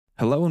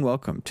Hello and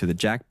welcome to the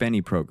Jack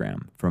Benny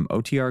program from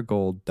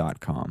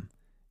OTRGold.com.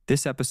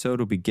 This episode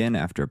will begin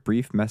after a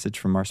brief message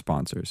from our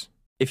sponsors.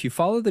 If you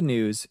follow the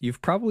news,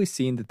 you've probably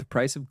seen that the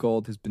price of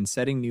gold has been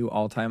setting new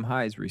all-time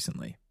highs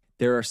recently.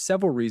 There are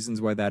several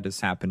reasons why that is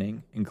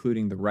happening,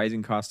 including the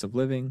rising cost of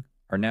living,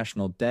 our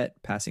national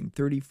debt passing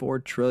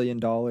 $34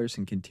 trillion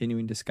and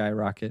continuing to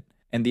skyrocket,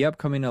 and the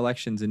upcoming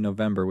elections in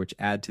November which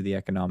add to the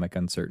economic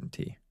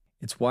uncertainty.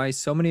 It's why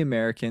so many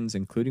Americans,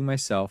 including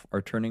myself,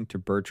 are turning to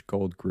Birch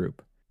Gold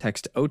Group.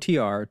 Text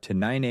OTR to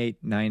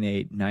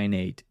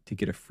 989898 to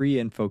get a free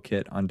info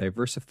kit on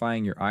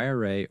diversifying your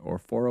IRA or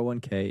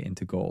 401k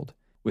into gold.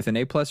 With an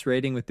A-plus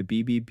rating with the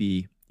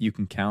BBB, you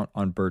can count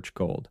on Birch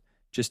Gold.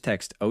 Just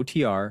text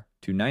OTR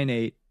to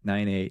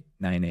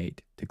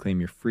 989898 to claim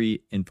your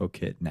free info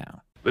kit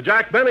now. The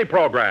Jack Benny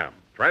Program,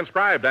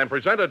 transcribed and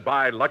presented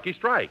by Lucky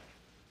Strike,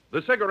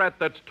 the cigarette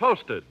that's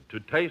toasted to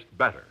taste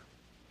better.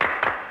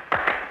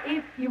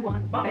 If you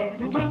want better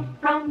taste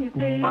from your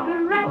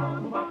cigarette,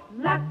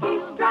 Lucky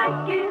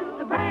Strike is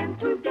the brand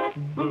to get.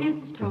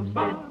 It's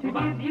toasted to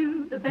give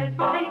you the best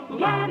taste.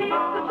 Get it,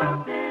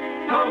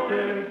 the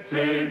toasted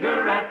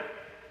cigarette.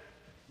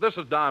 This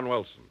is Don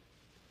Wilson.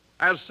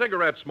 As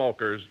cigarette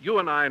smokers, you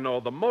and I know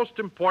the most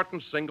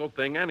important single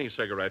thing any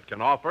cigarette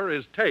can offer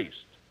is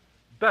taste.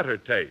 Better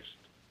taste.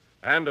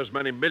 And as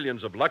many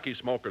millions of Lucky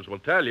smokers will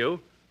tell you,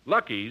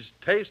 Lucky's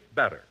taste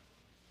better.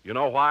 You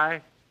know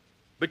why?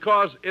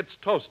 Because it's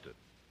toasted.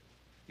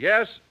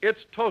 Yes,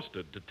 it's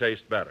toasted to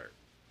taste better.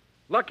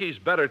 Lucky's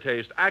better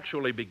taste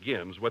actually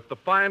begins with the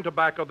fine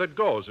tobacco that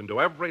goes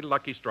into every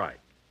Lucky Strike.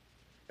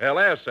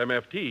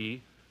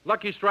 LSMFT,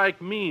 Lucky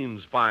Strike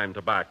means fine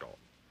tobacco.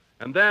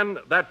 And then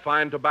that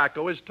fine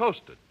tobacco is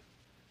toasted.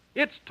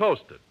 It's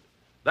toasted.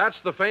 That's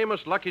the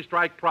famous Lucky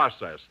Strike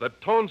process that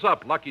tones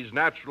up Lucky's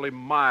naturally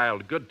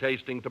mild,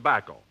 good-tasting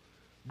tobacco,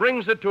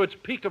 brings it to its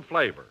peak of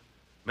flavor,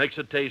 makes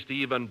it taste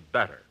even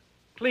better,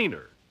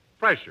 cleaner,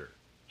 fresher,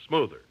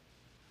 smoother.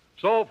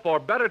 So for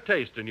better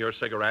taste in your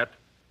cigarette,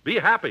 be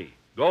happy.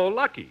 Go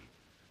Lucky.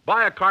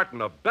 Buy a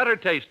carton of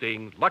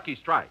better-tasting Lucky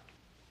Strike.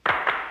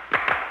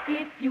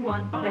 If you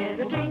want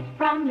better taste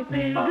from your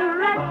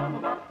cigarette,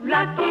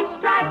 Lucky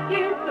Strike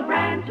is the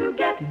brand to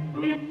get.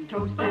 It's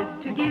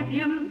toasted to give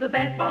you the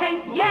best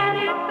taste. Yet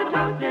it's the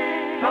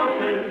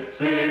toasted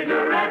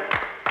cigarette.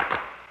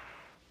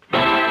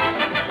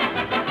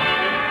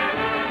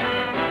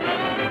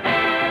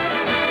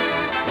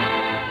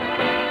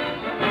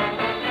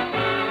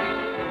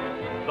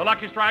 The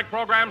Lucky Strike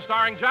program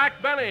starring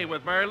Jack Benny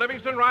with Mary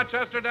Livingston,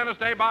 Rochester, Dennis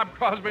Day, Bob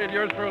Crosby, and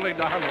yours truly,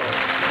 Don Wilson.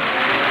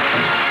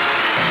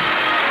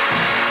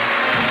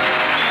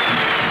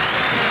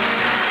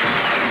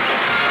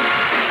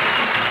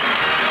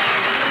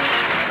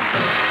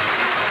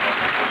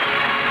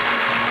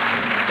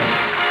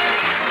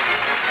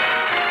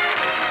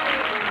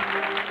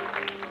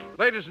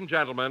 Ladies and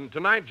gentlemen,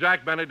 tonight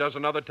Jack Benny does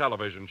another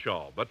television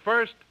show. But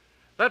first,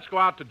 let's go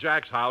out to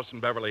Jack's house in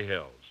Beverly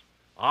Hills.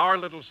 Our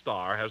little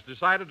star has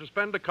decided to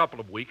spend a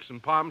couple of weeks in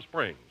Palm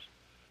Springs.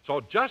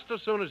 So just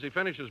as soon as he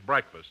finishes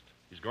breakfast,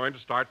 he's going to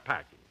start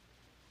packing.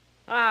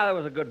 That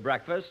was a good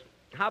breakfast.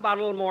 How about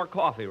a little more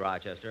coffee,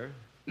 Rochester?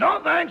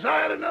 No, thanks. I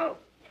had enough.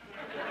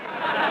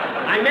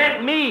 I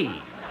meant me.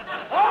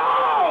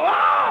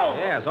 Oh!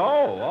 Yes,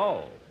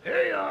 oh.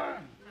 Here you are.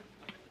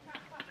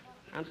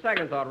 On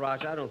second thought,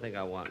 Roch, I don't think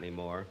I want any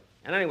more.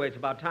 And anyway, it's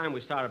about time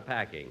we started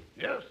packing.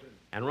 Yes, sir.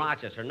 And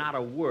Rochester, not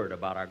a word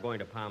about our going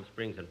to Palm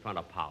Springs in front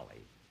of Polly.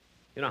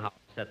 You know how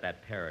upset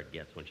that parrot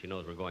gets when she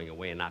knows we're going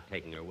away and not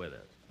taking her with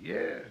us.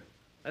 Yeah.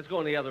 Let's go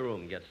in the other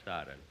room and get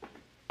started.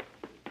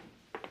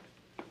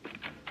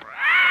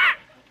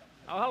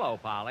 Oh, hello,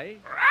 Polly.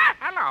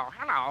 Hello.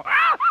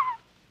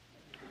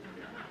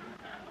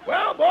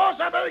 Well, boss,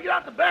 I better get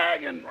out the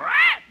bag and...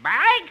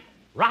 Bag?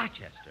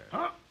 Rochester.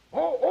 Huh?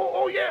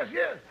 Oh, yes.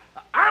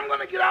 I'm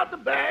going to get out the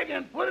bag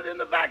and put it in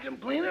the vacuum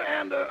cleaner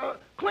and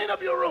clean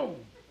up your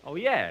room. Oh,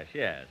 yes.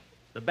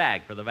 The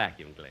bag for the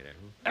vacuum cleaner.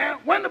 And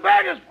when the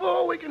bag is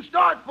full, we can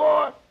start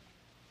for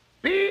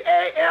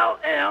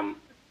PALMSPRINGS.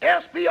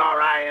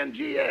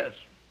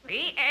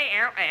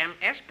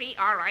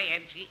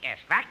 PALMSPRINGS.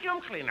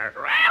 Vacuum cleaner.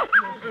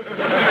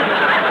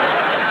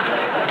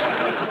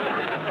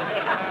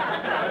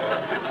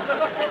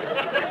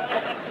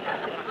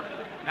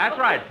 That's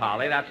right,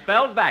 Polly. That's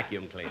spelled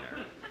vacuum cleaner.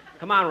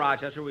 Come on,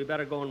 Rochester. We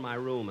better go in my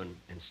room and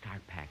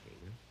start packing.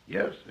 Huh?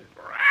 Yes, sir.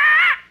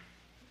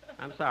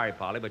 I'm sorry,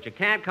 Polly, but you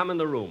can't come in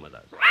the room with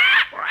us.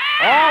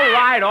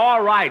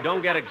 All right.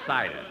 Don't get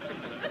excited.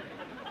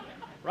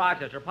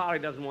 Rochester, Polly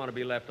doesn't want to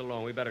be left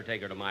alone. We better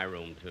take her to my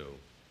room, too.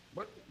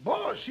 But,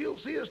 boss, she'll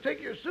see us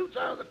take your suits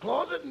out of the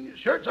closet and your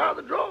shirts out of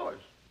the drawers.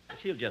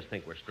 She'll just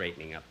think we're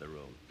straightening up the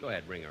room. Go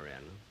ahead, bring her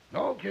in.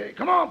 Okay.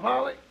 Come on,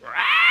 Polly.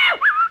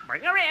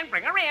 Bring her in.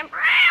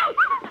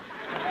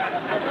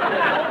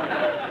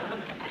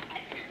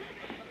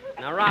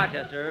 Now,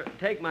 Rochester,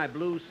 take my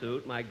blue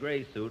suit, my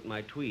gray suit,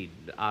 my tweed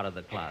out of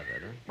the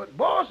closet. Huh? But,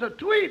 boss, a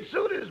tweed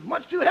suit is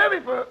much too heavy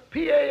for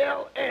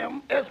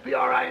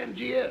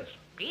PALMSPRINGS.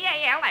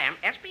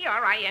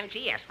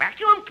 P-A-L-M-S-P-R-I-N-G-S,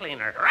 vacuum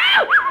cleaner.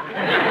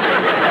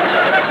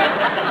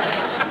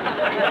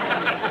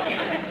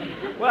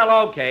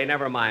 Well, okay,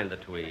 never mind the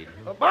tweed.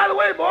 By the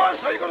way, boys,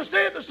 are you going to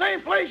stay at the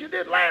same place you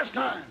did last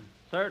time?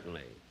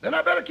 Certainly. Then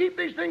I better keep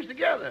these things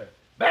together.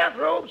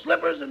 Bathrobe,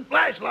 slippers, and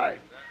flashlight.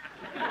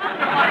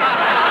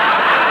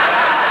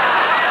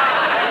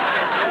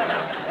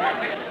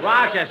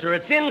 Rochester,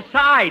 it's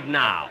inside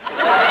now.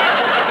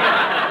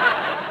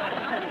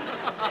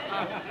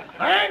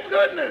 Thank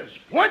goodness.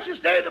 Once you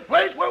stayed at the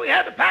place where we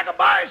had to pack a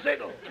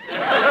bicycle.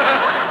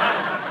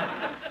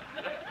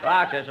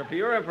 Rochester, for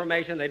your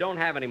information, they don't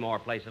have any more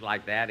places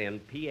like that in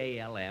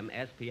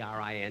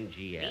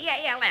P-A-L-M-S-P-R-I-N-G-S.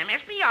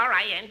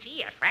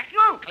 P-A-L-M-S-P-R-I-N-G-S,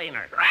 vacuum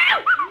cleaner.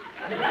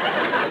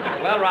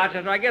 Well,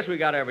 Rochester, I guess we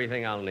got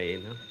everything I'll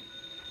need.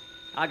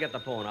 I'll get the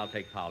phone. I'll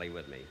take Polly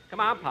with me.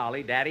 Come on,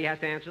 Polly. Daddy has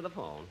to answer the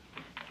phone.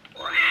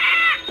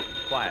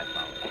 Quiet,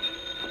 Polly.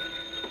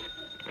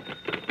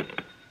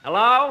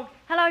 Hello?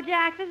 Hello,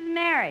 Jack. This is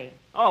Mary.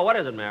 Oh, what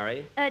is it,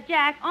 Mary?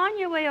 Jack, on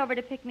your way over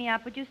to pick me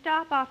up, would you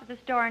stop off at the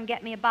store and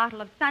get me a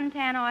bottle of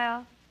suntan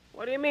oil?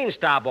 What do you mean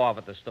stop off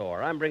at the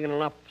store? I'm bringing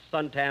enough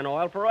suntan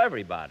oil for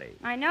everybody.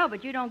 I know,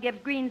 but you don't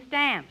give green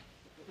stamps.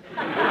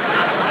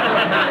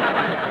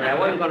 I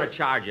wasn't going to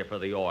charge you for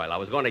the oil. I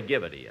was going to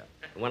give it to you.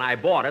 When I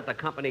bought it, the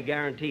company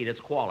guaranteed its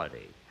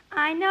quality.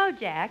 I know,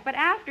 Jack, but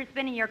after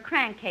spinning your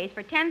crankcase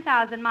for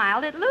 10,000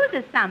 miles, it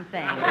loses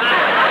something.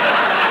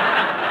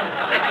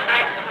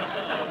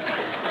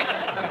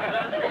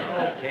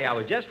 Okay, I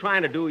was just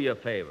trying to do you a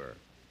favor.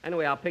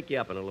 Anyway, I'll pick you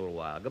up in a little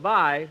while.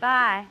 Goodbye.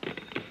 Bye.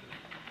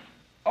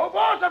 Oh,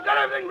 boss, I've got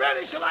everything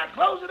ready. Shall I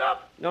close it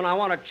up? No, I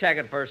want to check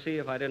it first, see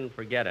if I didn't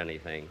forget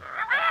anything.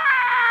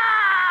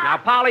 Now,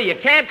 Polly, you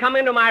can't come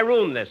into my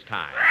room this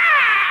time.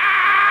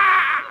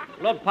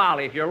 Look,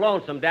 Polly, if you're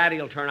lonesome, Daddy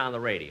will turn on the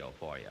radio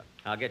for you.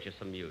 I'll get you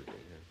some music.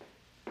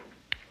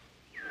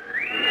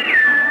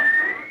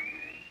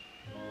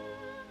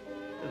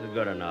 This is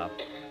good enough.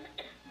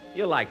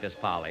 You'll like this,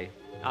 Polly.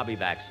 I'll be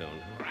back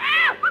soon.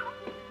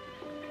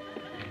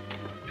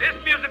 This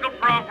musical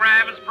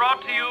program is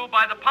brought to you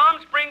by the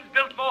Palm Springs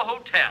Biltmore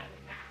Hotel,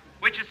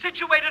 which is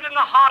situated in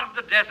the heart of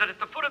the desert at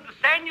the foot of the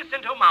San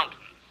Jacinto Mountains.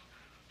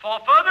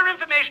 For further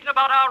information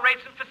about our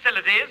rates and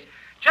facilities,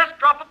 just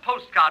drop a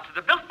postcard to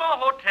the Biltmore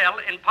Hotel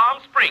in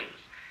Palm Springs.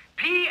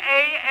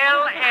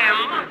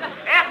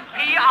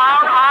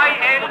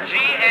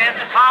 P-A-L-M-S-P-R-I-N-G-S,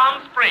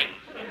 Palm Springs.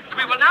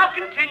 We will now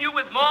continue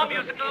with more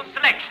musical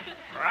selection.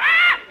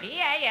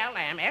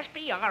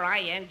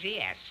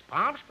 P-A-L-M-S-P-R-I-N-G-S,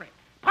 Palm Springs.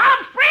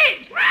 Palm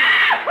Springs!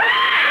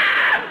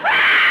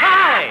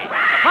 Polly!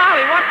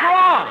 Polly, what's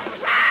wrong?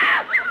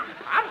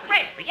 Palm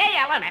Springs,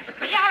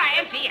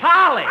 P-A-L-M-S-P-R-I-N-G-S.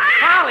 Polly!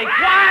 Polly,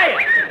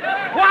 quiet!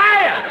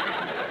 Quiet!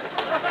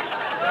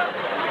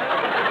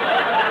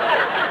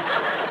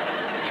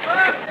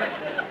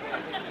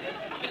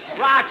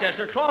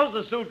 Rochester, close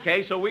the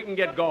suitcase so we can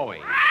get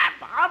going.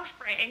 Palm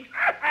Springs.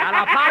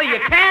 Now, Polly, you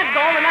can't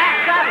go in that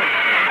setting.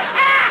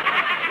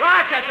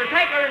 Rochester,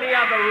 take her in the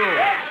other room.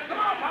 Come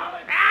on,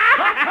 Polly.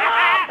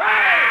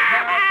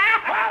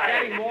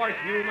 Getting more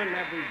human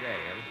every day.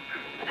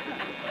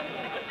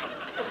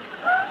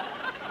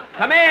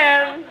 Come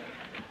in.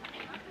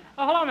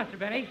 Oh, hello, Mr.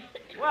 Benny.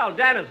 Well,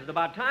 Dennis, it's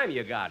about time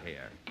you got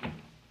here.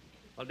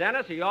 Well,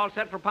 Dennis, are you all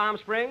set for Palm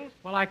Springs?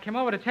 Well, I came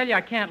over to tell you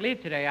I can't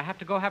leave today. I have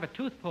to go have a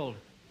tooth pulled.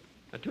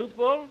 A tooth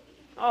pull?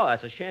 Oh,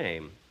 that's a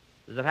shame.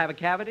 Does it have a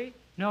cavity?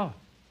 No.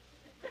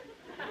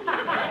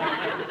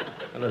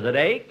 Well, does it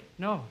ache?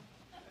 No.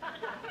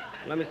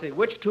 Let me see.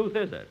 Which tooth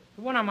is it?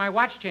 The one on my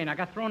watch chain. I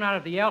got thrown out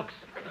of the Elks.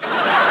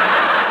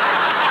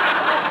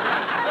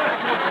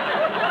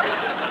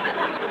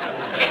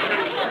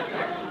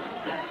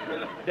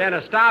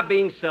 Dennis, stop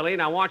being silly,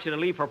 and I want you to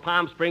leave for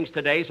Palm Springs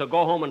today, so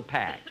go home and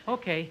pack.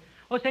 Okay.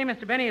 Oh, say,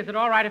 Mr. Benny, is it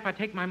all right if I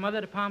take my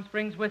mother to Palm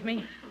Springs with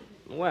me?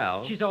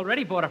 Well... She's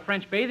already bought a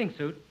French bathing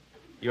suit.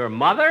 Your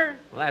mother?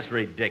 Well, that's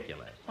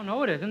ridiculous. Oh,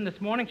 no, it isn't. This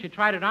morning she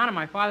tried it on, and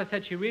my father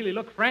said she really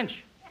looked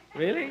French.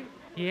 Really?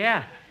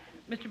 Yeah.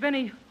 Mr.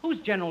 Benny, who's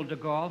General de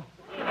Gaulle?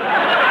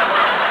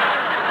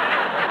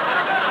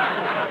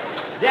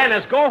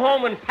 Dennis, go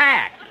home and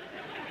pack.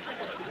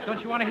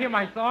 Don't you want to hear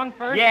my song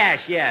first?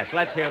 Yes, yes.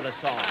 Let's hear the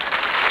song.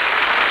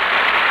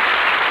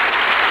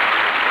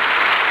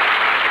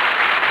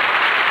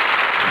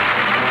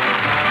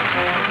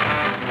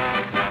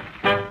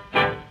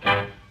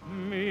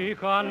 Mi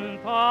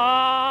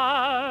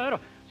cantar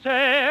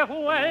se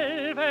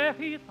vuelve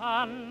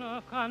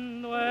gitano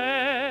cuando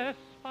es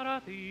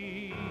para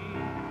ti.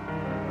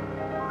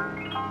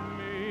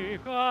 Mi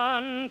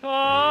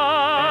cantar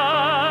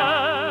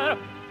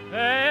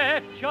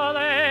hecho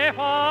de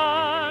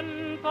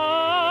fantasía.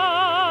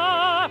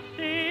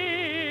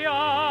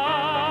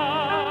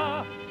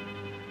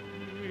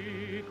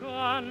 Mi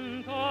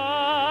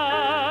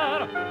cantar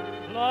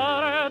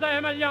flor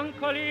de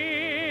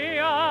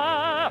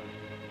melancolía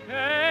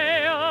que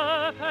yo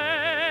te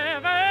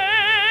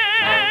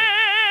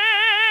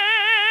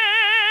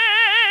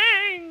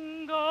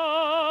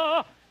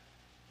vengo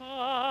a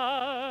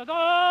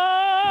dar.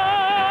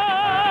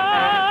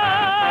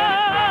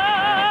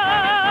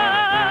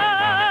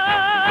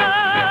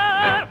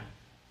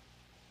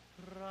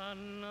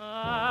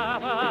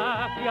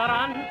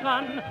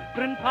 pan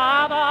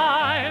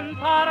printada en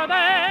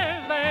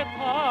tardes de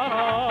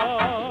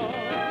toro.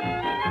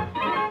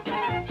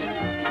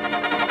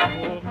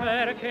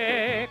 Mujer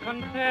que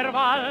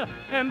conserva el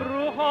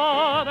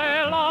embrujo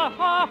de los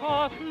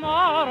ojos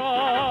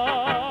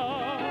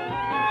moros,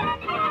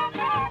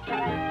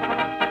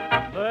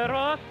 de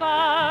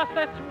rosas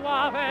de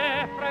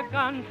suave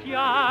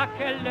fragancia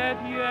que le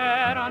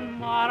dieran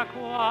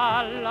marco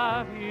a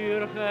la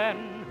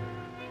Virgen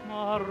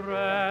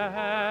morena.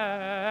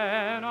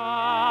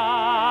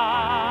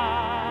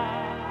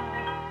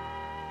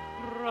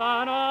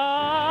 Granada,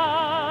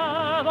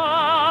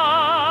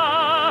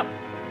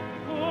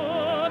 tu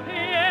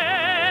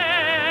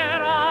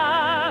tierra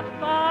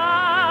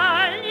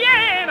está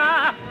llena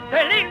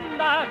de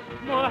lindas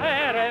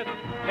mujeres,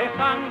 de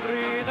sangre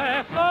y de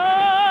sol.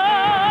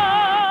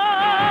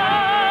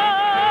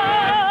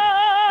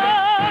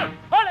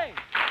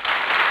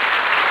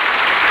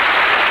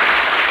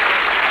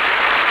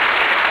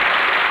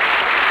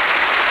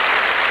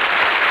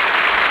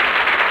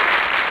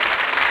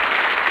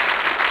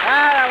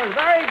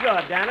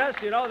 Good, Dennis.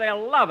 You know,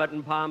 they'll love it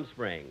in Palm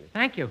Springs.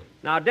 Thank you.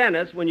 Now,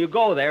 Dennis, when you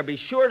go there, be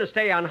sure to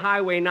stay on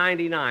Highway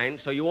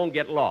 99 so you won't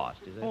get lost.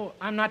 Is it? Oh,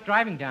 I'm not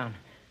driving down.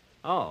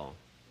 Oh.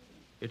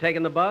 You're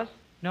taking the bus?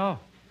 No.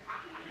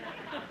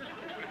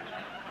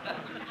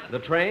 The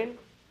train?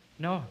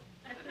 No.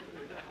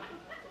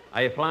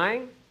 Are you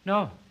flying?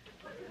 No.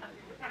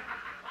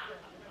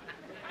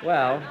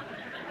 Well,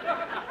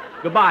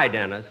 goodbye,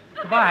 Dennis.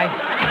 Goodbye.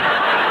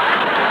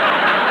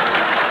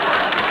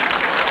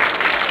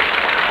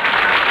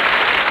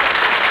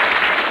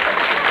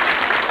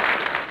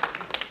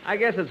 I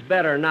guess it's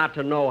better not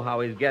to know how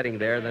he's getting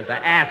there than to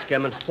ask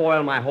him and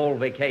spoil my whole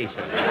vacation.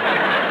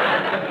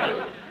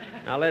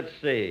 Now, let's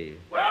see.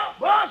 Well,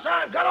 boss,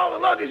 I've got all the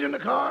luggage in the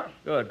car.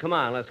 Good. Come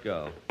on, let's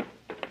go.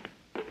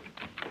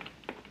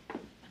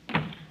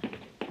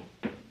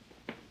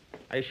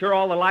 Are you sure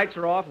all the lights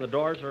are off and the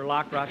doors are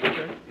locked,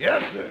 Rochester?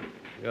 Yes, sir.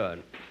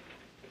 Good.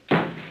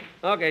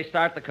 Okay,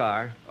 start the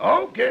car.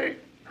 Okay.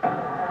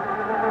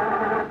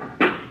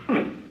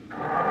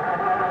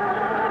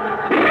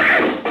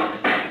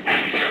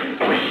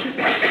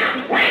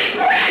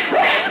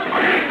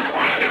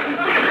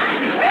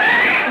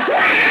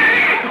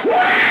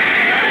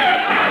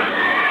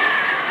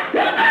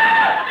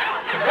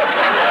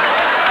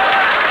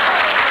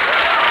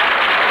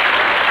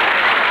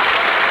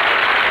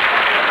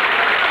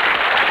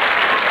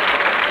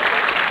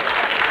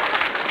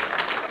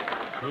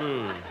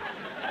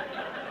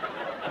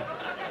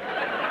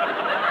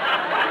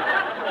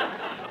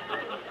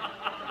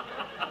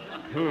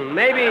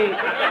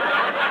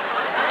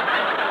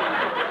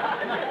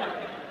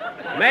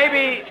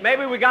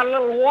 Maybe we got a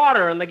little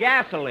water in the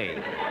gasoline.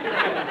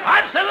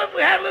 I'd sell it if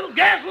we had a little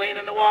gasoline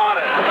in the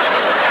water.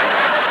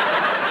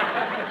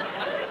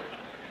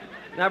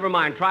 Never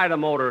mind. Try the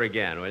motor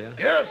again, will you?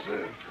 Yes,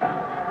 sir.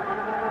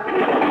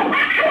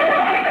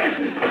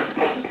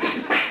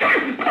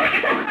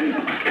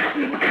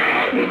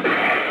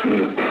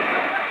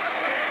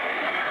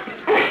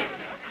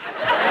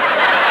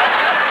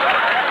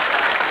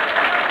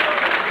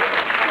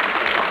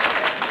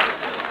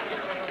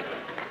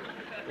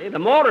 The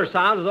motor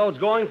sounds as though it's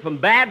going from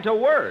bad to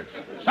worse.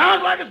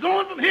 Sounds like it's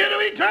going from here to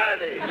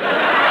eternity.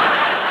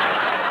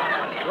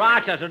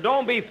 Rochester,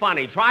 don't be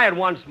funny. Try it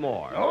once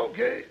more.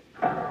 Okay.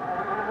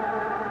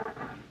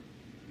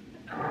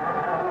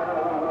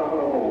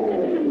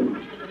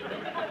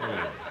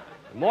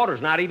 The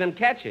motor's not even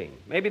catching.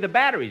 Maybe the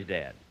battery's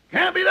dead.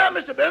 Can't be that,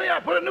 Mr. Benny. I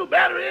put a new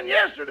battery in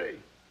yesterday.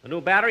 A new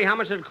battery? How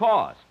much did it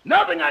cost?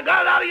 Nothing. I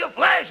got it out of your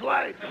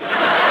flashlight.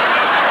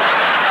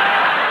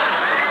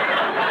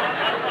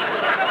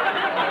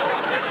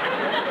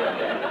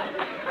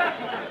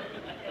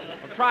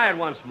 Try it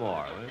once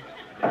more.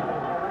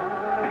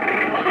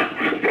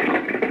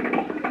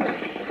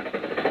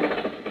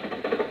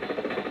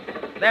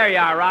 There you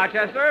are,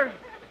 Rochester.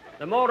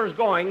 The motor's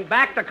going.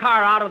 Back the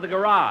car out of the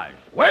garage.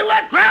 Wait till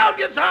that crowd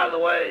gets out of the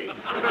way.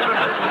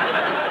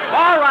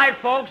 All right,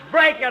 folks,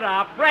 break it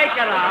up. Break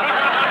it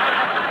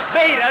up.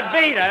 Beat it,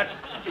 beat it.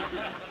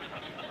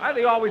 Why do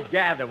they always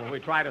gather when we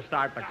try to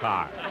start the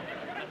car?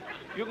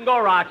 You can go,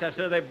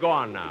 Rochester. They've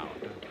gone now.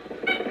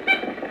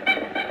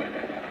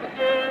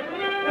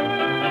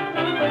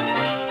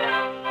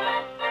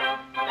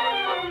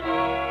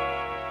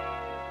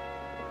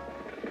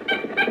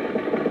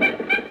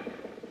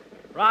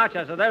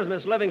 Rochester, there's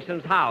Miss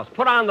Livingston's house.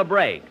 Put on the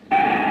brakes.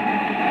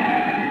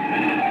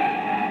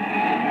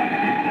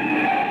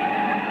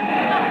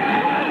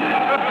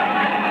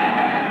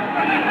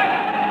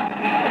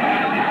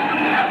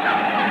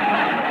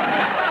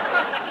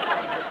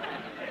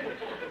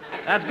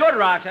 That's good,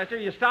 Rochester.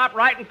 You stopped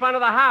right in front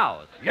of the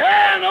house.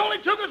 Yeah, and it only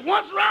took us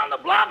once around the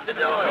block to do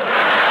it.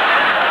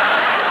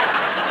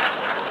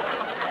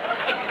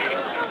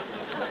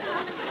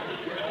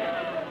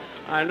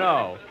 I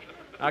know.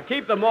 Now,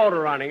 keep the motor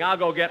running. I'll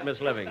go get Miss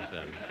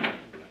Livingston.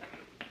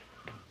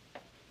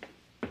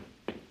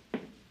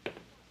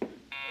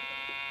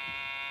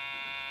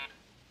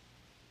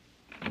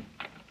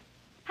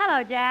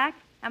 Hello, Jack.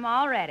 I'm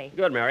all ready.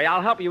 Good, Mary.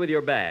 I'll help you with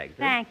your bags.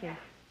 Thank you.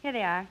 Here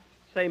they are.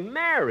 Say,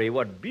 Mary,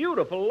 what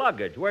beautiful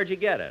luggage. Where'd you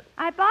get it?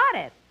 I bought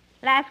it.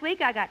 Last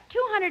week I got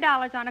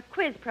 $200 on a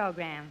quiz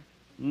program.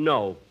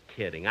 No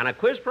kidding. On a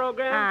quiz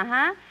program?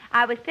 Uh-huh.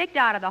 I was picked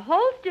out of the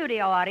whole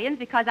studio audience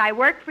because I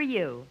work for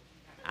you.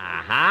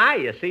 Uh-huh.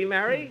 You see,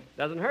 Mary?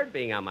 Doesn't hurt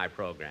being on my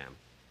program.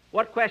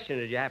 What question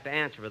did you have to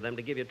answer for them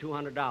to give you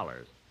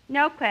 $200?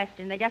 No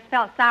question. They just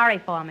felt sorry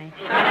for me.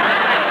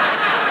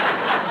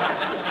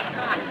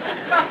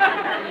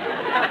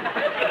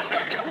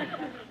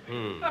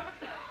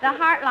 The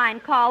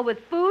Heartline called with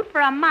food for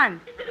a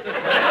month.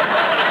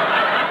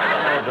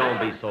 Oh,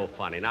 don't be so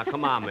funny. Now,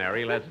 come on,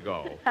 Mary. Let's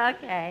go.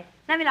 Okay.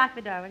 Let me lock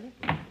the door, will you?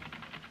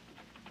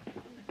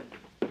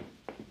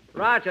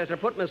 Rochester,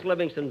 put Miss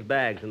Livingston's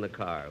bags in the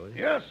car, will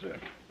you? Yes, sir.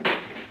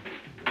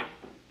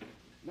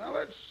 Now,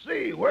 let's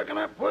see. Where can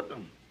I put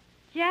them?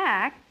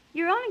 Jack,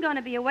 you're only going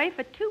to be away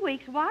for 2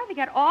 weeks. Why have you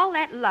got all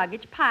that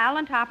luggage piled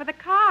on top of the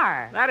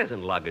car? That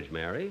isn't luggage,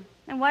 Mary.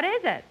 And what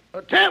is it?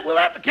 A tent. We'll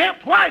have to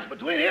camp twice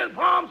between here and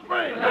Palm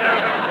Springs.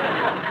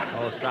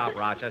 Oh, stop,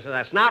 Rochester.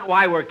 That's not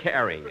why we're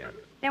carrying it.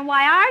 Then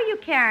why are you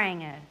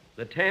carrying it?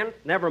 The tent?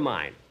 Never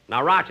mind.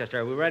 Now, Rochester,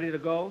 are we ready to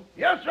go?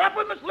 Yes, sir. I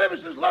put Miss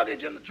Livingston's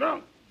luggage in the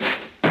trunk.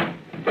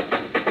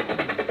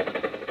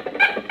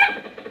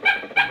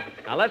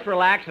 Now, let's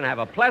relax and have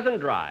a pleasant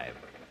drive.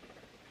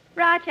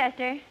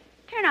 Rochester,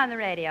 turn on the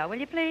radio, will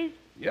you please?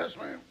 Yes,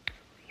 ma'am.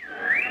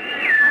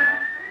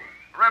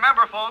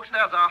 Remember, folks,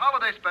 as our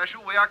holiday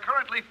special, we are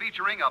currently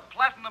featuring a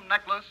platinum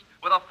necklace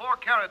with a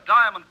 4-carat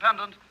diamond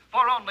pendant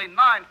for only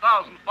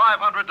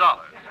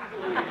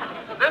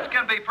 $9,500. This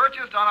can be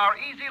purchased on our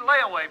easy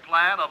layaway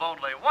plan of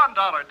only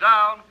 $1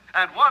 down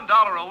and $1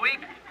 a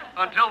week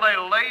until they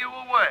lay you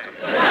away.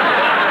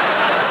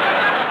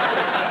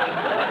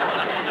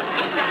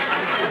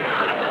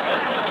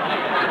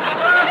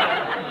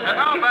 And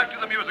now back to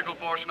the musical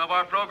portion of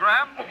our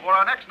program. For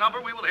our next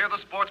number, we will hear the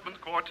Sportsman's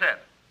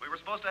Quartet. We were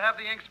supposed to have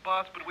the ink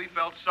spots, but we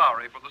felt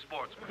sorry for the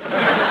sportsmen.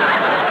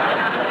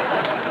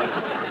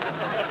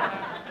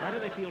 Why do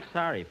they feel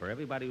sorry for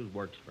everybody who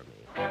works for me?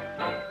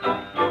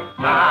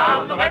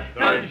 Alouette,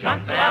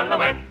 jante,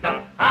 alouette,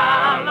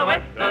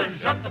 alouette,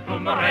 jante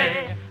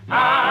plumerie.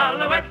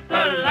 Alouette,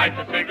 light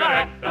a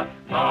cigarette,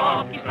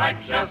 talkie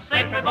stripes, shall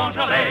say très bon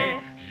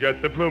jolet.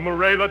 Jette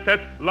plumerai la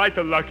tête, light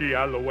a lucky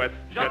alouette.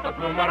 Jette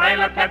plumerai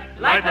la tête,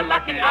 light a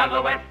lucky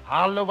alouette.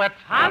 Alouette.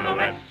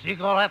 Alouette.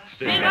 Cigarette.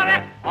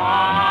 Cigarette.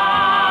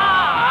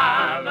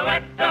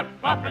 Alouette,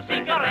 puff a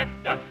cigarette,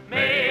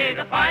 made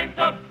of fine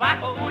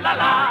tobacco, ooh la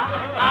la.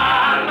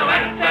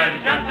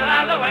 Alouette, gentle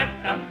alouette,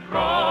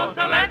 wrote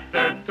a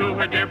letter to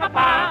her dear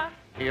papa.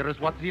 Here is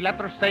what the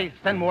letter say.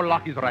 Send more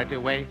luckies right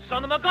away.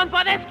 Son of a gun for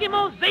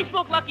Eskimos. They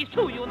smoke luckies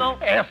too, you know.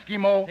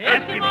 Eskimo.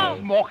 Eskimo.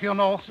 Smoke, you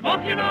know.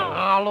 Smoke, you know.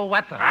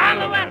 Alouette.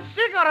 Alouette.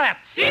 Cigarette.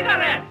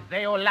 Cigarette.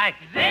 They all like.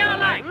 They all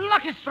like.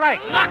 Lucky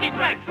strike. Lucky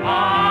strike.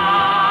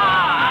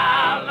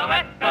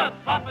 Alouette,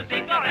 puff a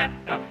cigarette.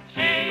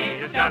 She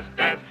is just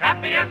as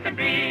happy as can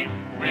be.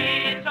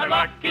 Weeds are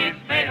luckies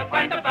made of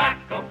fine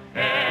tobacco.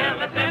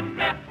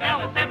 LSMF,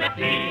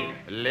 LSMFT.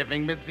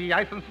 Living mid the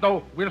ice and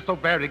snow, we're so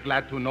very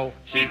glad to know.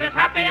 She's as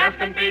happy as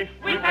can be.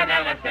 We said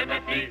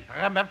LSMFT.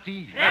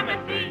 MFT.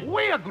 MFT.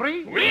 We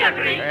agree. We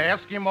agree.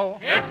 Eskimo.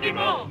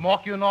 Eskimo.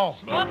 Smoke, you know.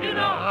 Smoke, you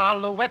know.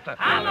 Alouette.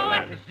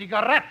 Alouette.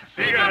 Cigarette.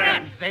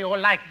 Cigarette. They all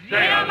like.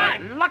 They all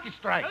like. Lucky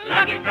strike.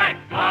 Lucky strike.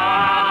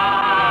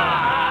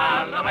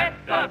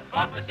 Alouette,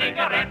 puff a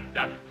cigarette.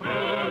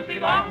 Through the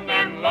long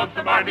and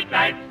lonesome Arctic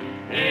nights.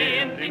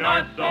 In the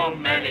north, so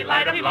many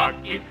light of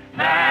luckies.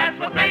 That's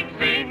what makes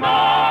the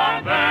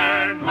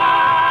northern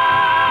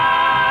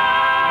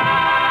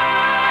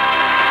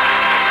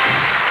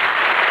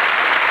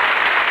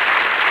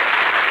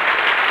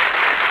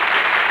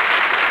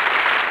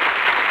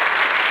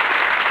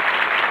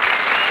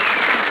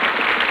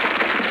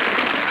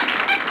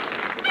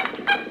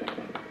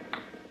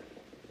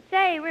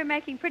Say, we're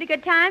making pretty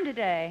good time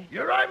today.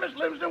 You're right, Miss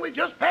Livingston. We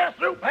just passed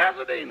through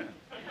Pasadena.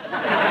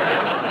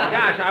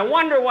 Gosh, I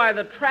wonder why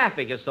the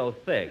traffic is so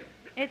thick.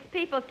 It's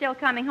people still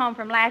coming home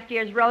from last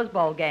year's Rose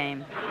Bowl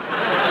game.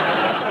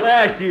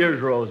 Last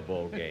year's Rose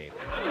Bowl game.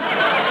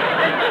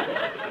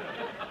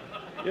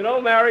 You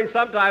know, Mary,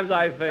 sometimes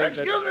I think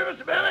Excuse me,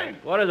 Mr. Benny.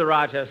 What is it,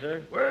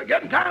 Rochester? We're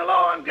getting kind of low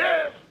on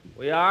gas.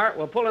 We are?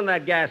 Well, pull in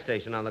that gas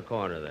station on the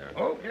corner there.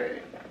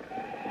 Okay.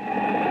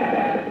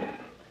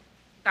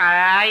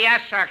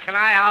 Yes, sir. Can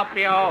I help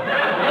you?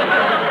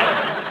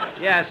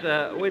 Yes,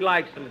 we'd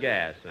like some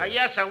gas.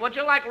 Yes, sir. Would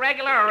you like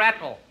regular or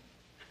Ethel?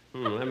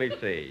 Let me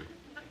see.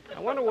 I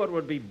wonder what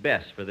would be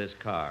best for this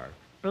car.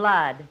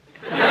 Blood.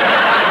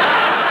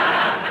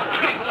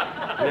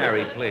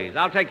 Mary, please.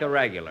 I'll take the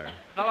regular.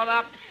 Fill it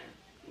up?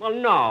 Well,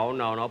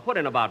 no. Put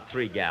in about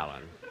 3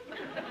 gallons.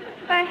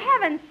 For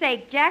heaven's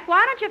sake, Jack,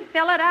 why don't you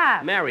fill it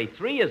up? Mary,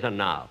 3 is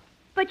enough.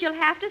 But you'll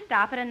have to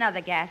stop at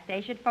another gas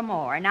station for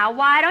more. Now,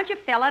 why don't you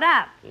fill it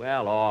up?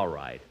 Well, all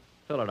right.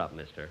 Fill it up,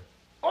 mister.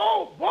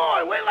 Oh,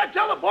 boy, wait till I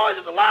tell the boys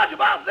at the lodge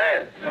about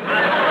this.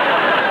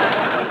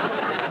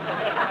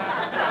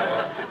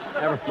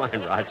 Never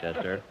mind,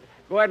 Rochester.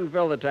 Go ahead and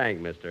fill the tank,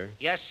 mister.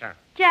 Yes, sir.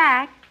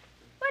 Jack,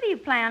 what do you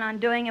plan on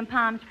doing in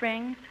Palm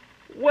Springs?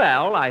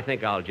 Well, I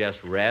think I'll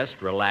just rest,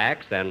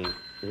 relax, and,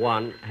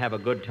 have a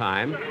good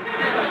time.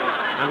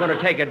 I'm going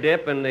to take a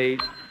dip in the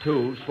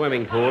 2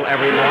 swimming pool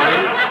every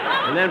morning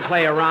and then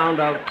play a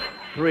round of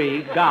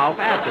 3 golf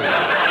after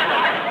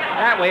that.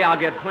 That way I'll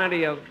get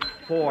plenty of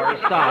 4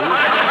 sun,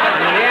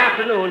 and in the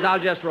afternoons I'll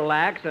just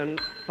relax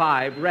and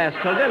 5 rest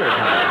till dinner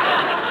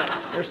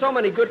time. There's so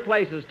many good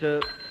places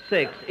to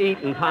 6 eat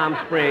in Palm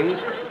Springs,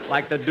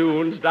 like the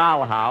Dunes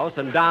Dollhouse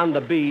and down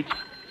the beach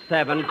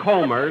 7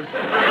 Comers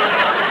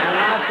and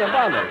lots of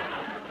others.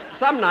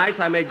 Some nights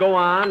I may go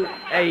on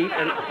 8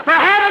 and... For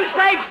heaven's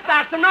sakes,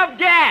 that's enough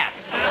gas!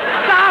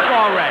 Stop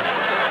already!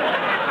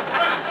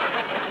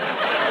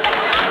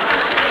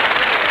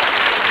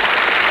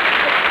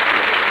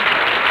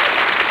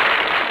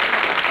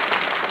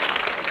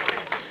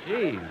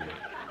 Gee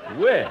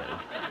whiz.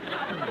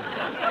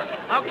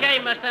 Okay,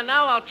 mister,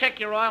 now I'll check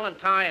your oil and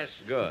tires.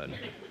 Good.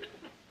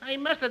 Hey,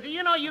 mister, do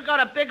you know you got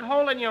a big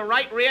hole in your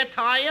right rear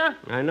tire?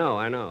 I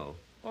know.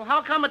 Well,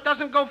 how come it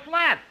doesn't go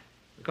flat?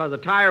 Because the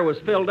tire was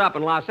filled up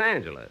in Los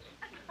Angeles.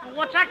 Well,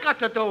 what's that got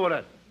to do with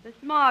it? The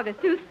smog is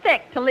too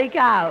thick to leak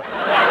out.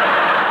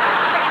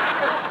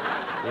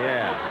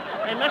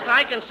 Yeah. Hey, mister,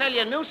 I can sell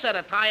you a new set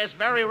of tires,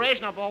 very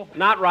reasonable.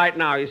 Not right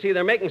now. You see,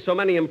 they're making so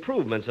many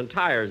improvements in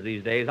tires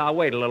these days. I'll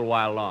wait a little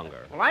while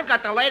longer. Well, I've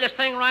got the latest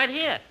thing right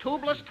here,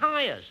 tubeless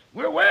tires.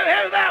 We're way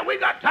ahead of that. We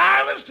got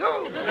tireless,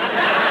 too.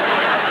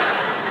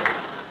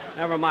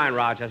 Never mind,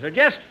 Rochester.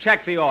 Just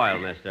check the oil,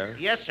 mister.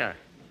 Yes, sir.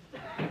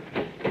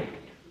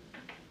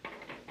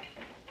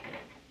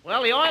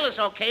 Well, the oil is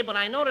okay, but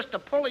I noticed the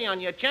pulley on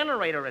your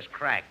generator is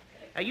cracked.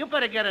 You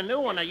better get a new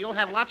one or you'll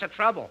have lots of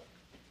trouble.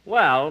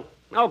 Well,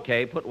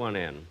 okay, put one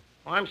in.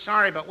 Oh, I'm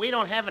sorry, but we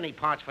don't have any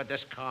parts for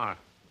this car.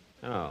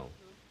 Oh.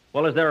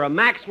 Well, is there a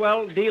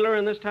Maxwell dealer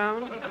in this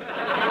town?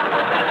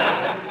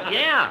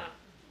 Yeah.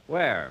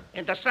 Where?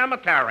 In the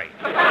cemetery.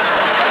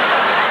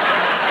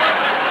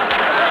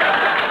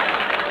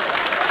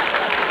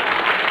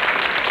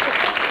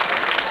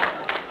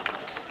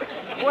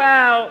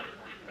 Well,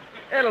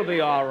 it'll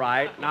be all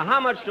right. Now, how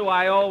much do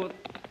I owe?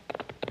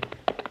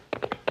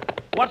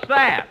 What's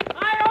that?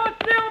 I owe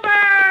silver!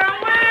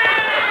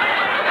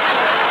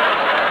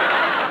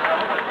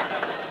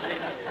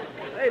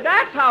 Hey,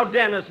 that's how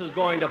Dennis is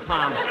going to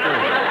Palm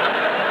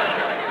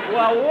Springs.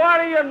 Well,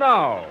 what do you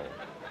know?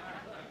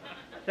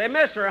 Say,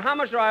 mister, how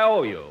much do I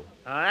owe you?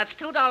 That's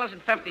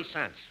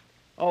 $2.50.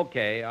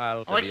 Okay,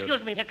 I'll... Oh,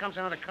 excuse me. Here comes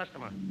another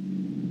customer.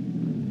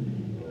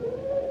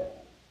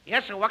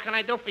 Yes, sir. What can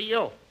I do for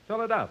you?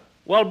 Fill it up.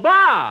 Well,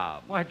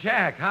 Bob! Why,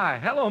 Jack, hi.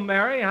 Hello,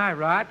 Mary. Hi,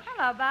 Rod.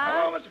 Hello, Bob.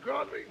 Hello, Mr.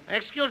 Crosby.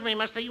 Excuse me,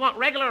 mister. You want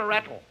regular or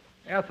Ethel?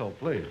 Ethel,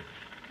 please.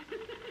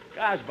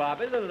 Gosh,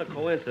 Bob, isn't it a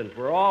coincidence?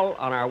 We're all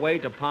on our way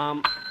to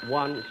Palm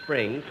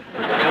Springs,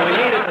 and we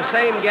needed the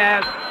same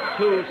gas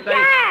to say...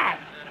 Jack!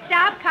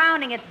 Stop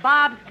counting. It's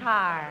Bob's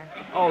car.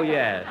 Oh,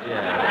 yes.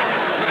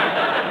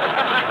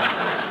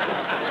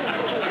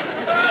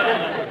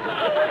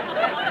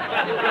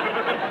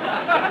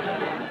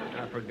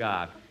 I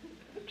forgot.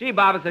 Gee,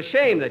 Bob, it's a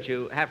shame that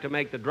you have to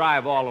make the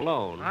drive all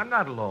alone. I'm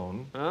not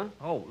alone. Huh?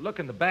 Oh, look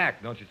in the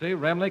back, don't you see?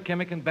 Remley,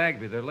 Kimmick, and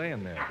Bagby, they're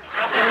laying there.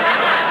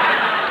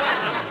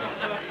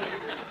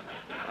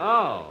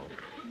 Oh.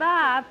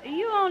 Bob,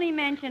 you only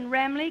mentioned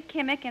Remley,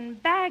 Kimmick,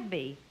 and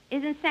Bagby.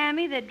 Isn't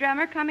Sammy, the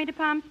drummer, coming to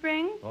Palm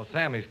Springs? Well,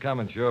 Sammy's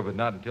coming, sure, but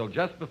not until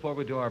just before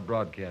we do our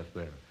broadcast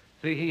there.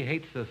 See, he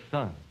hates the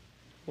sun.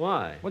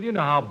 Why? Well, you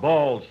know how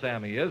bald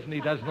Sammy is, and he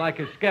doesn't like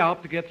his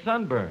scalp to get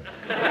sunburned.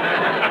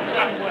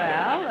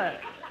 Well,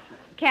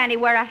 can he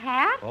wear a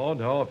hat? Oh,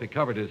 no. If he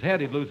covered his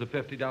head, he'd lose the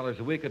 $50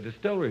 a week a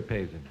distillery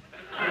pays him.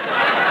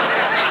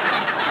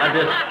 A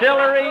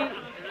distillery?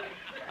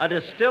 A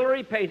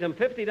distillery pays him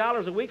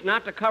 $50 a week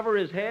not to cover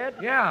his head?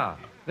 Yeah.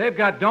 They've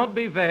got Don't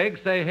Be Vague,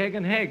 Say Haig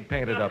and Haig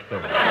painted up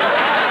there.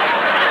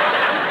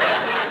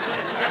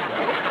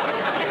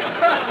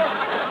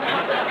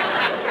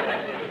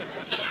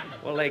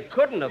 Well, they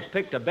couldn't have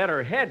picked a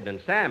better head than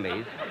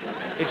Sammy's.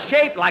 It's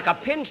shaped like a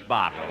pinch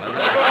bottle.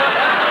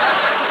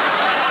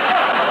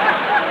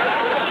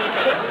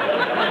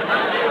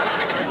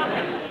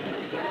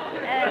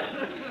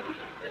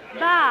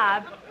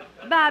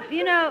 Bob,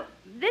 you know,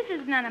 this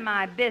is none of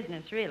my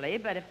business, really,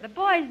 but if the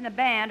boys in the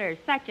band are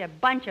such a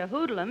bunch of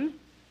hoodlums,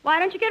 why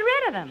don't you get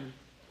rid of them?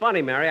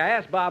 Funny, Mary, I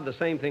asked Bob the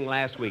same thing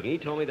last week, and he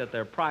told me that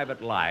their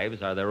private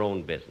lives are their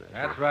own business.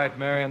 That's right,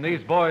 Mary, and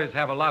these boys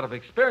have a lot of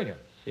experience.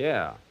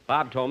 Yeah.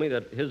 Bob told me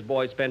that his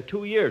boy spent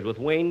 2 years with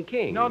Wayne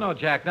King. No,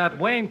 Jack, not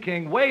Wayne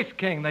King, Waste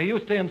King. They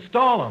used to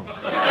install them.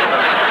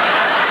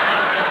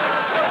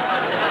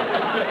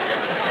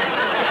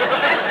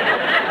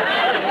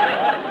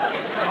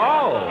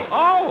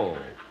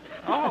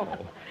 Oh.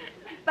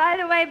 By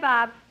the way,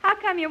 Bob, how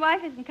come your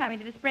wife isn't coming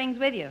to the Springs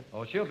with you?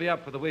 Oh, she'll be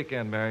up for the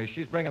weekend, Mary.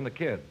 She's bringing the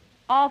kids.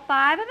 All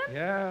 5 of them?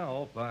 Yeah,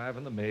 all 5,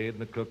 and the maid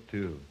and the cook,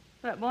 too.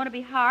 But won't it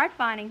be hard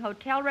finding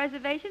hotel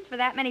reservations for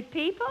that many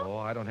people? Oh,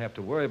 I don't have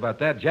to worry about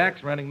that.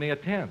 Jack's renting me a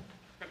tent.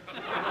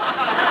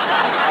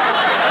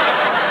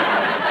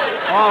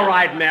 All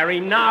right, Mary,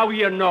 now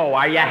you know.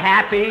 Are you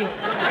happy?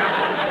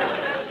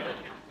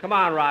 Come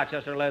on,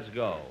 Rochester, let's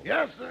go.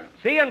 Yes, sir.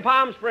 See you in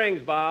Palm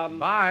Springs, Bob.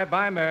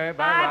 Bye, Mary.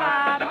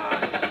 Bye, Bob.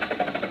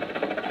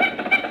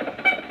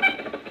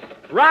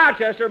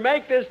 Rochester,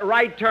 make this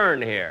right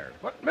turn here.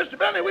 But, Mr.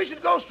 Benny, we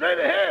should go straight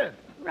ahead.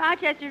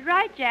 Rochester's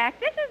right, Jack.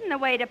 This isn't the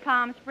way to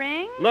Palm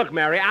Springs. Look,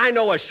 Mary, I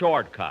know a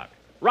shortcut.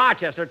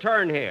 Rochester,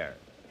 turn here.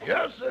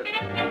 Yes, sir.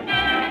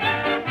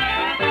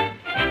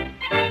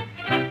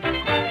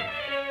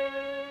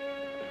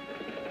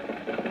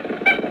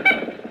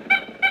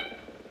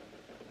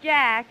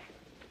 Jack,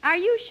 are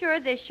you sure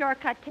this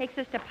shortcut takes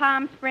us to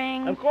Palm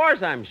Springs? Of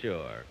course I'm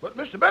sure. But,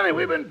 Mr. Benny,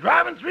 we've been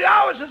driving 3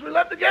 hours since we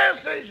left the gas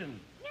station.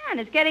 Yeah, and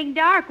it's getting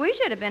dark. We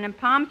should have been in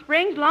Palm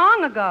Springs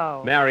long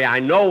ago. Mary, I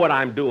know what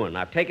I'm doing.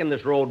 I've taken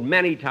this road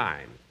many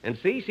times. And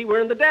see, we're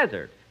in the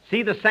desert.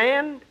 See the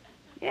sand?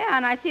 Yeah,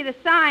 and I see the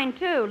sign,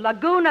 too.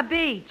 Laguna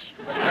Beach.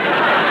 Oh,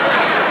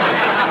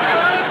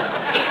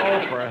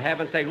 for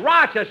heaven's sake.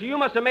 Rochester, you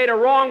must have made a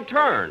wrong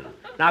turn.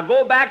 Now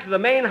go back to the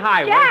main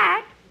highway.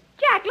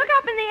 Jack, look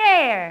up in the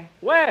air.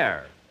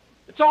 Where?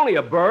 It's only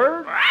a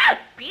bird.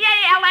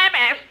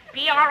 P-A-L-M-S-P-R-I-N-G-S.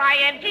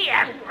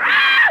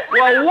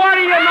 Well, what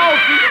do you know?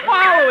 She's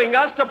following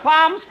us to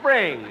Palm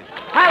Springs.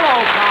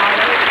 Hello,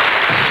 Polly.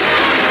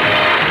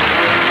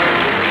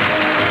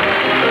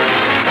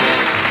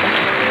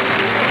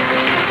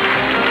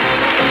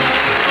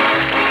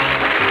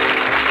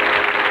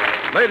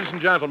 Ladies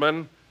and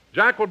gentlemen,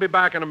 Jack will be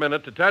back in a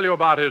minute to tell you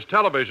about his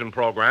television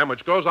program,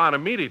 which goes on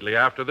immediately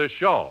after this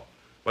show.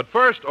 But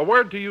first, a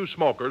word to you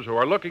smokers who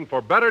are looking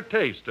for better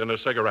taste in a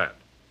cigarette.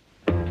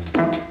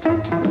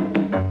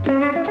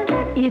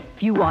 If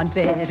you want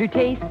better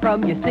taste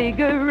from your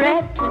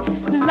cigarette,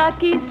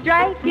 Lucky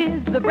Strike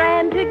is the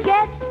brand to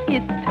get.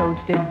 It's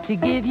toasted to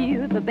give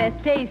you the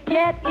best taste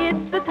yet.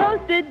 It's the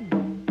toasted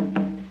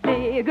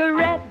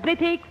cigarette. They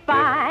take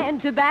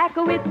fine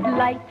tobacco. It's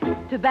light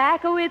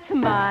tobacco. It's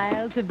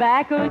mild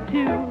tobacco,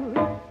 too.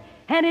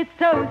 And it's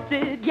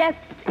toasted. Yes,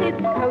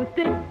 it's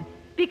toasted.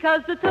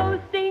 Because the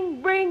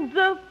toasting brings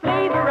the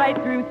flavor right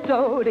through.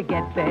 So to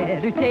get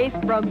better taste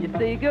from your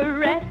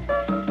cigarette,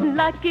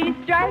 Lucky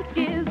Strike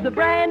is the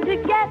brand to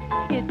get.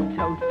 It's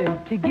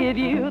toasted to give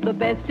you the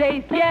best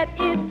taste yet.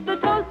 It's the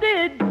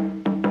toasted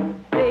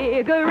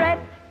cigarette.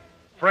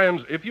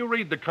 Friends, if you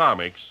read the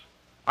comics,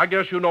 I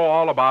guess you know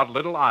all about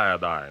Little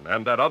Iodine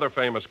and that other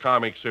famous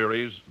comic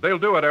series, They'll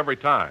Do It Every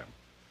Time.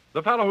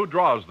 The fellow who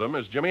draws them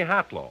is Jimmy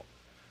Hatlow.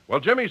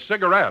 Well, Jimmy's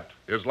cigarette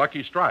is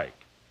Lucky Strike.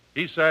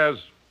 He says,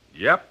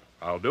 "Yep,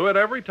 I'll do it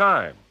every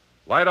time.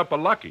 Light up a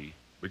Lucky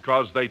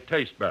because they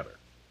taste better."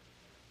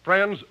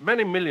 Friends,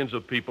 many millions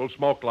of people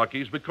smoke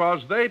Luckies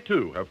because they,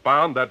 too, have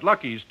found that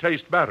Luckies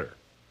taste better.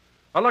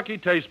 A Lucky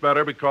tastes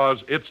better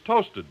because it's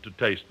toasted to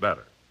taste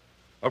better.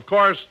 Of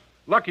course,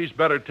 Lucky's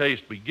better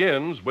taste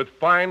begins with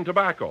fine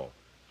tobacco,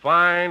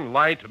 fine,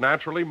 light,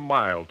 naturally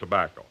mild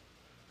tobacco.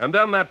 And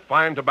then that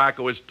fine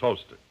tobacco is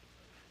toasted.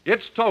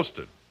 It's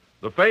toasted.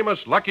 The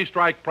famous Lucky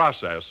Strike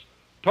process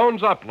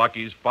tones up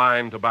Lucky's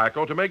fine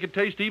tobacco to make it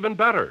taste even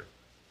better.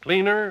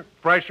 Cleaner,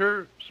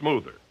 fresher,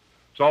 smoother.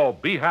 So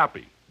be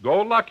happy.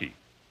 Go Lucky.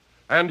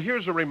 And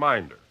here's a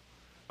reminder.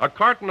 A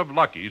carton of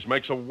Luckies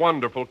makes a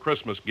wonderful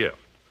Christmas gift,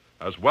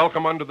 as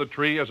welcome under the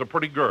tree as a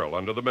pretty girl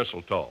under the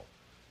mistletoe.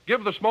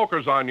 Give the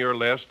smokers on your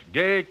list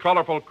gay,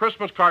 colorful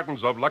Christmas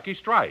cartons of Lucky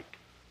Strike.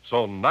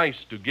 So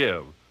nice to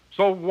give,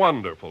 so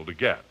wonderful to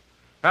get.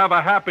 Have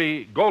a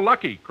happy, Go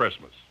Lucky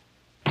Christmas.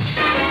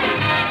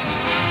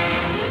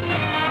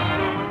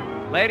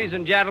 Ladies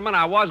and gentlemen,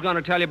 I was going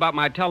to tell you about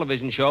my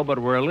television show, but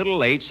we're a little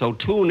late, so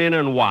tune in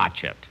and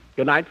watch it.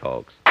 Good night,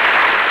 folks.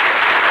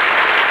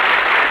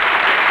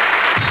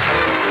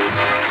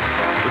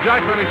 The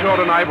Jack Benny Show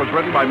tonight was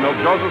written by Milt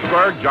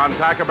Josephsberg, John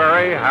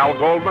Tackerberry, Hal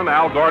Goldman,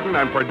 Al Gordon,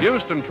 and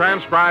produced and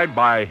transcribed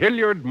by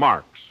Hilliard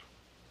Marks.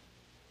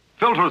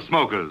 Filter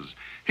smokers,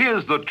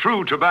 here's the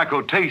true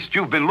tobacco taste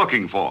you've been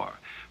looking for.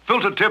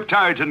 Filter Tip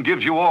Tarleton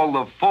gives you all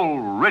the full,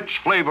 rich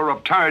flavor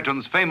of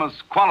Tarleton's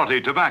famous quality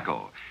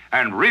tobacco.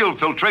 And real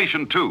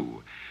filtration,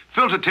 too.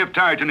 Filter Tip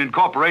Tarleton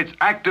incorporates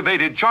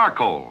activated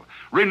charcoal,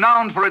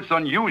 renowned for its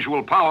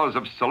unusual powers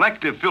of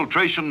selective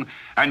filtration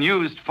and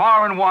used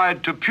far and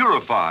wide to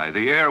purify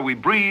the air we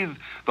breathe,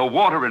 the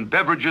water and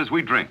beverages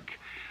we drink.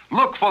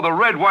 Look for the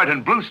red, white,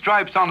 and blue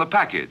stripes on the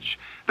package.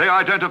 They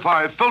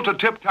identify Filter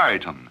Tip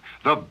Tarleton,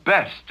 the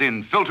best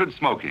in filtered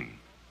smoking.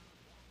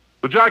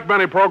 The Jack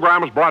Benny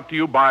program is brought to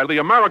you by the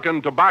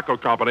American Tobacco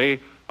Company,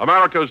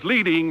 America's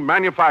leading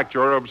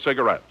manufacturer of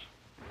cigarettes.